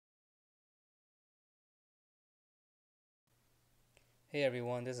Hey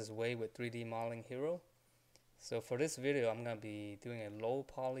everyone, this is Wei with 3D Modeling Hero. So for this video, I'm going to be doing a low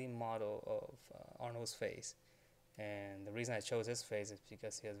poly model of Arnold's face. And the reason I chose his face is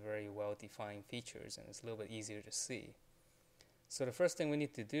because he has very well defined features and it's a little bit easier to see. So the first thing we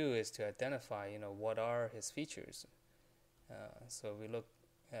need to do is to identify, what are his features. So we look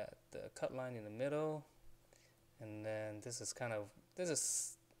at the cut line in the middle, and then this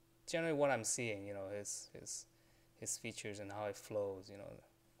is generally what I'm seeing, his features and how it flows,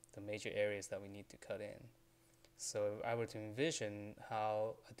 the major areas that we need to cut in. So if I were to envision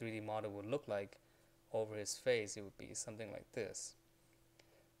how a 3D model would look like over his face, it would be something like this.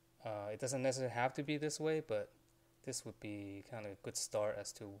 It doesn't necessarily have to be this way, but this would be kind of a good start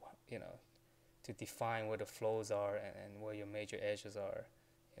as to, to define where the flows are and where your major edges are,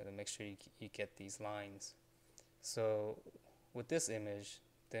 to make sure you get these lines. So with this image,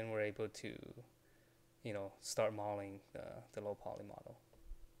 then we're able to, start modeling the low poly model.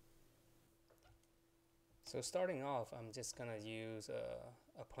 So starting off, I'm just gonna use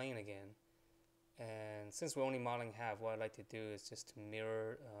a plane again, and since we're only modeling half, what I like to do is just to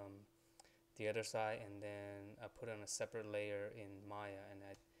mirror the other side, and then I put on a separate layer in Maya,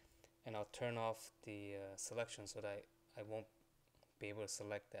 and I'll turn off the selection so that I won't be able to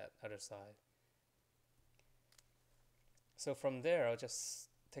select that other side. So from there, I'll just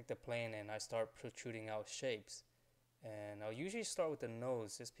take the plane and I start protruding out shapes. And I'll usually start with the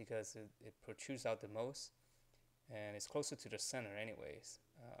nose just because it protrudes out the most and it's closer to the center anyways.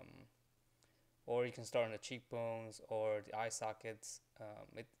 Or you can start on the cheekbones or the eye sockets.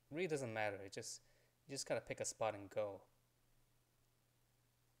 It really doesn't matter. You just gotta pick a spot and go.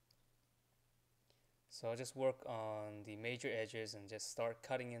 So I'll just work on the major edges and just start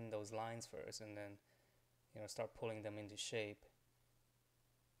cutting in those lines first, and then start pulling them into shape.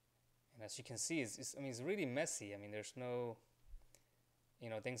 And as you can see, it's really messy. I mean, there's no,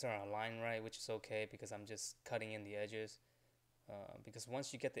 things aren't aligned right, which is okay because I'm just cutting in the edges. Because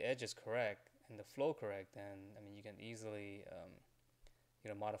once you get the edges correct and the flow correct, then you can easily,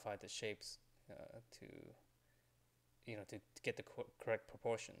 modify the shapes to, to get the correct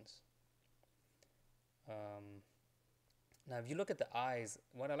proportions. Now, if you look at the eyes,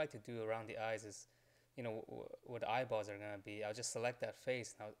 what I like to do around the eyes is, where the eyeballs are gonna be, I'll just select that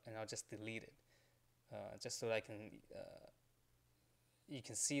face and I'll just delete it, just so that you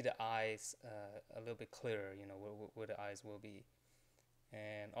can see the eyes a little bit clearer, where the eyes will be.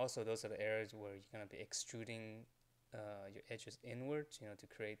 And also those are the areas where you're gonna be extruding your edges inwards, to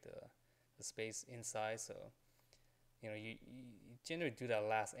create the space inside. So, you generally do that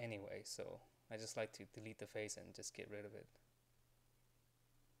last anyway. So I just like to delete the face and just get rid of it.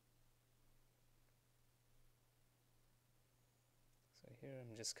 So here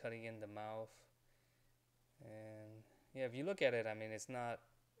I'm just cutting in the mouth, and yeah, if you look at it, it's not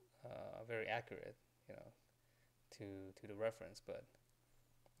very accurate, to the reference, but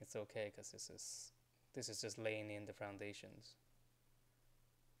it's okay because this is just laying in the foundations.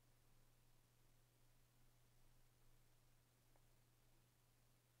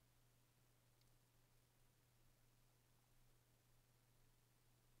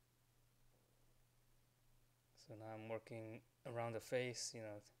 So now I'm working around the face,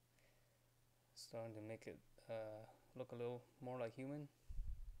 starting to make it look a little more like human.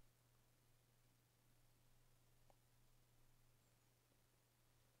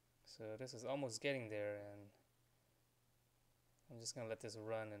 So this is almost getting there, and I'm just gonna let this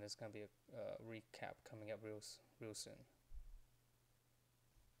run, and there's gonna be a recap coming up real soon.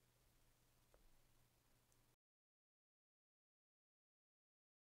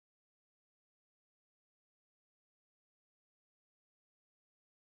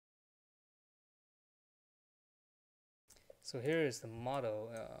 So here is the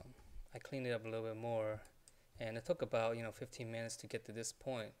model. I cleaned it up a little bit more, and it took about 15 minutes to get to this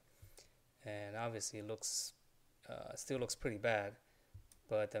point. And obviously, it looks still looks pretty bad.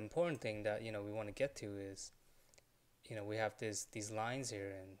 But the important thing that we want to get to is, we have these lines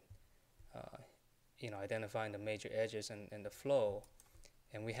here, and identifying the major edges and the flow,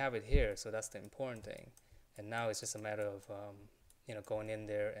 and we have it here. So that's the important thing. And now it's just a matter of going in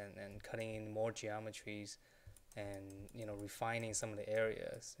there and cutting in more geometries and refining some of the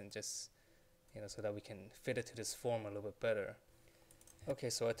areas, and just so that we can fit it to this form a little bit better. Okay,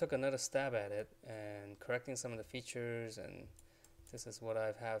 so I took another stab at it and correcting some of the features, and this is what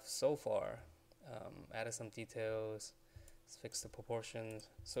I have so far. Added some details, fixed the proportions,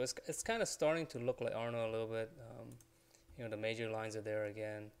 so it's kind of starting to look like Arnold a little bit. The major lines are there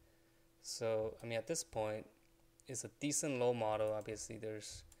again. So at this point, it's a decent low model. Obviously,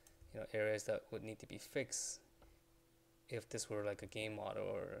 there's areas that would need to be fixed if this were like a game model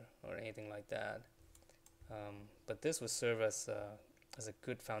or anything like that. But this would serve as a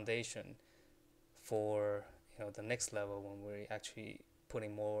good foundation for the next level when we're actually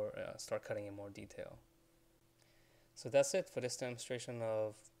putting more, start cutting in more detail. So that's it for this demonstration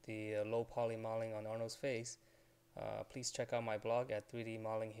of the low poly modeling on Arnold's face. Please check out my blog at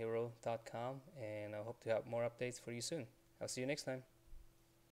 3dmodelinghero.com, and I hope to have more updates for you soon. I'll see you next time.